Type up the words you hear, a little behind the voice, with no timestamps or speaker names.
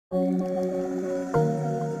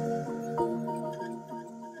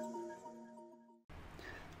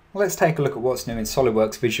Let's take a look at what's new in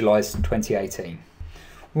SolidWorks Visualize 2018.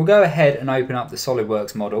 We'll go ahead and open up the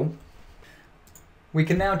SolidWorks model. We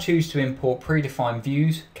can now choose to import predefined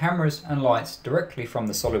views, cameras and lights directly from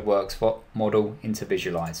the SolidWorks model into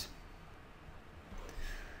Visualize.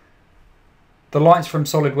 The lights from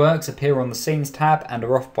SolidWorks appear on the Scenes tab and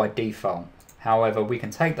are off by default. However, we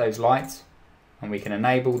can take those lights and we can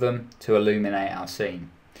enable them to illuminate our scene.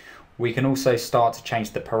 We can also start to change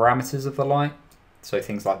the parameters of the light, so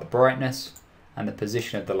things like the brightness and the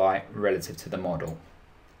position of the light relative to the model.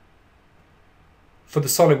 For the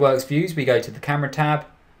SolidWorks views, we go to the Camera tab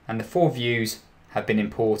and the 4 views have been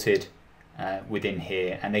imported within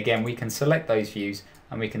here. And again, we can select those views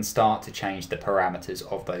and we can start to change the parameters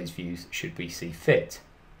of those views should we see fit.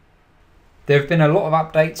 There have been a lot of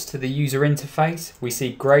updates to the user interface. We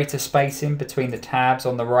see greater spacing between the tabs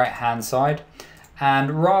on the right hand side,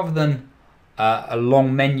 and rather than a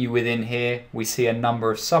long menu within here, we see a number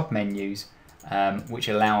of sub-menus which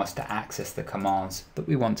allow us to access the commands that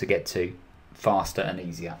we want to get to faster and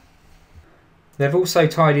easier. They've also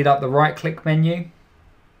tidied up the right-click menu.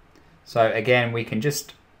 So again, we can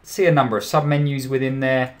just see a number of sub-menus within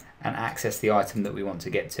there and access the item that we want to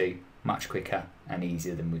get to much quicker and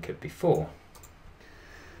easier than we could before.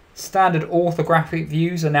 Standard orthographic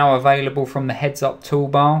views are now available from the heads-up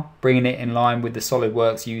toolbar, bringing it in line with the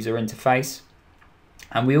SolidWorks user interface.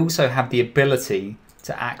 And we also have the ability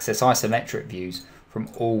to access isometric views from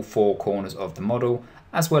all 4 corners of the model,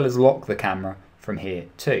 as well as lock the camera from here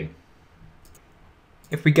too.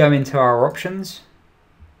 If we go into our options,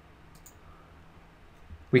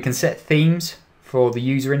 we can set themes for the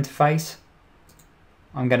user interface.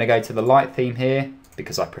 I'm going to go to the light theme here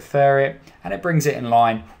because I prefer it, and it brings it in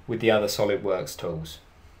line with the other SolidWorks tools.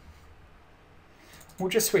 We'll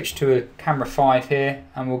just switch to a camera 5 here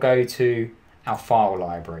and we'll go to our file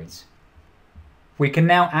libraries. We can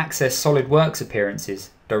now access SolidWorks Appearances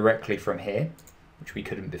directly from here, which we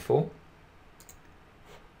couldn't before.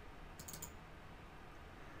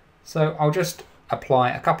 So I'll just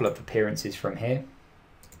apply a couple of appearances from here.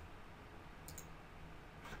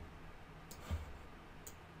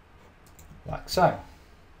 Like so.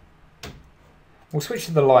 We'll switch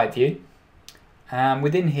to the light view, and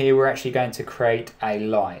within here we're actually going to create a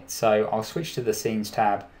light. So I'll switch to the Scenes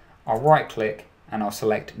tab, I'll right click and I'll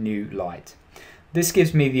select New Light. This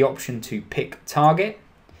gives me the option to pick target,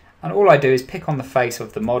 and all I do is pick on the face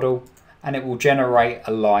of the model and it will generate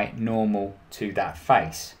a light normal to that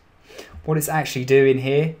face. What it's actually doing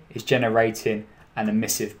here is generating an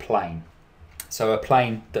emissive plane, so a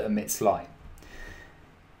plane that emits light.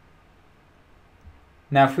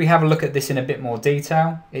 Now if we have a look at this in a bit more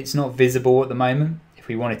detail, it's not visible at the moment. If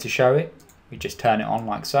we wanted to show it, we just turn it on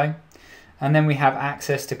like so. And then we have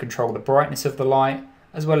access to control the brightness of the light,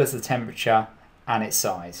 as well as the temperature and its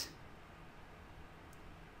size.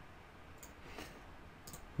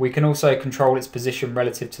 We can also control its position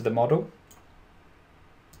relative to the model,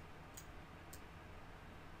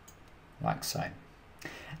 like so.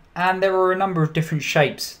 And there are a number of different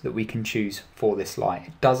shapes that we can choose for this light.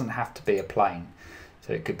 It doesn't have to be a plane.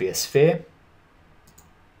 So it could be a sphere,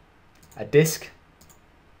 a disc,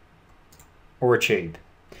 or a tube.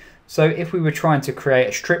 So if we were trying to create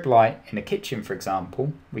a strip light in a kitchen, for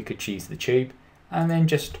example, we could choose the tube and then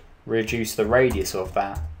just reduce the radius of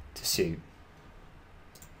that to suit.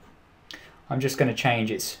 I'm just going to change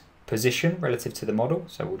its position relative to the model,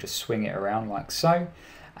 so we'll just swing it around like so.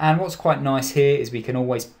 And what's quite nice here is we can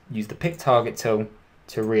always use the pick target tool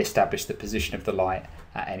to re-establish the position of the light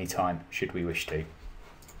at any time should we wish to.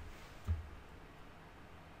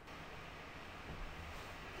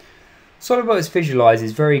 SolidWorks Visualize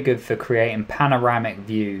is very good for creating panoramic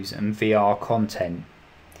views and VR content.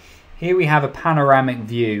 Here we have a panoramic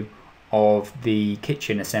view of the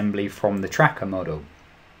kitchen assembly from the tracker model.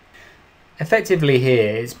 Effectively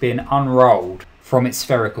here it's been unrolled from its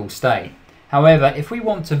spherical state. However, if we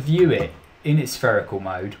want to view it in its spherical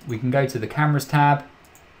mode, we can go to the Cameras tab,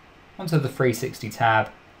 onto the 360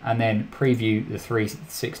 tab, and then preview the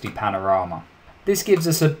 360 panorama. This gives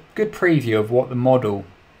us a good preview of what the model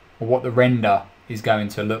or what the render is going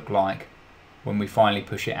to look like when we finally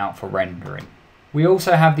push it out for rendering. We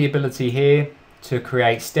also have the ability here to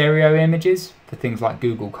create stereo images for things like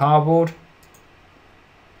Google Cardboard,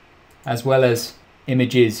 as well as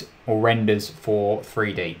images or renders for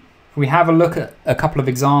 3D. If we have a look at a couple of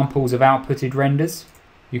examples of outputted renders,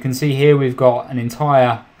 you can see here we've got an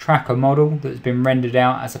entire tracker model that's been rendered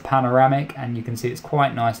out as a panoramic, and you can see it's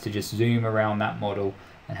quite nice to just zoom around that model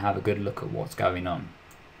and have a good look at what's going on.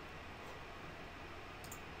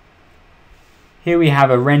 Here we have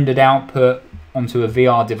a rendered output onto a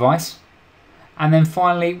VR device. And then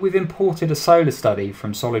finally, we've imported a solar study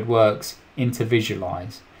from SolidWorks into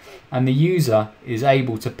Visualize. And the user is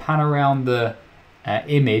able to pan around the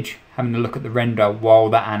image, having a look at the render while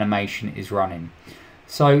that animation is running.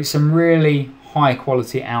 So some really high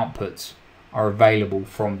quality outputs are available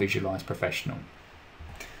from Visualize Professional.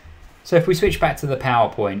 So if we switch back to the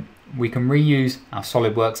PowerPoint, we can reuse our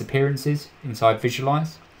SolidWorks Appearances inside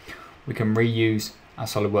Visualize. We can reuse our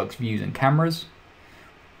SolidWorks views and cameras.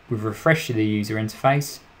 We've refreshed the user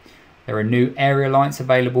interface. There are new area lights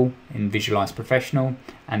available in Visualize Professional,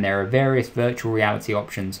 and there are various virtual reality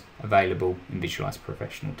options available in Visualize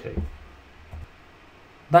Professional too.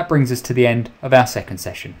 That brings us to the end of our second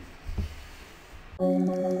session.